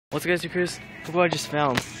What's guys, Chris? Look what I just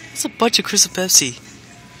found. It's a bunch of Crystal Pepsi.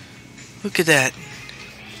 Look at that.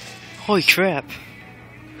 Holy crap.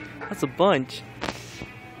 That's a bunch.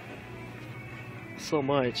 So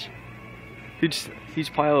much.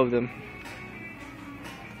 Huge pile of them.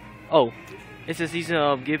 Oh, it's a season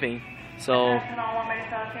of giving. So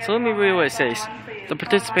let me read what it says. The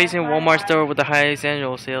participation in Walmart store with the highest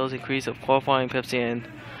annual sales increase of qualifying Pepsi and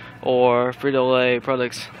or Frito-Lay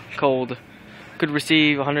products cold could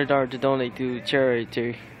receive $100 to donate to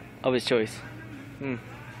charity of his choice. Look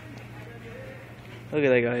at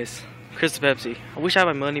that, guys. Crystal Pepsi. I wish I had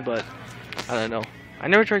my money, but I don't know. I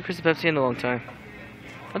never tried Crystal Pepsi in a long time.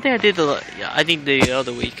 I think I did the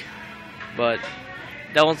other week, but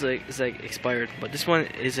that one's like expired. But this one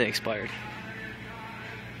isn't expired,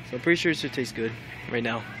 so I'm pretty sure it should taste good right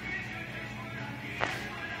now.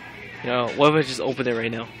 You know, what if I just open it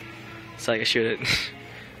right now? It's like I shouldn't.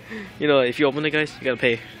 You know, if you open it, guys, you gotta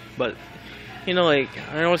pay. But you know, like,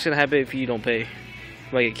 I don't know what's gonna happen if you don't pay.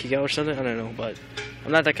 Like a kick out or something. I don't know, but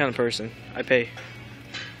I'm not that kind of person. I pay.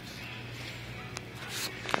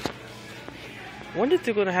 I wonder if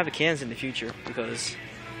they're gonna have cans in the future, because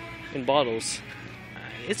in bottles,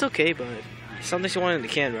 it's okay, but sometimes you want it in the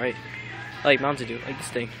can, right? Like Mountain Dew, like this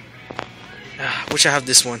thing. Wish I have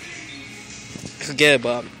this one. I could get it,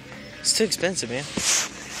 but it's too expensive, man.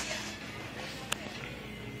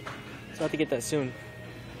 So I have to get that soon.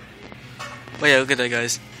 But yeah, look at that,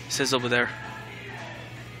 guys. It says over there.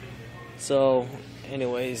 So,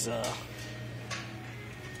 anyways,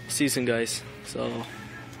 season, guys. So,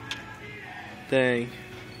 dang,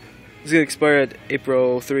 it's gonna expire at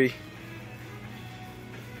April 3.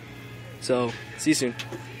 So, see you soon.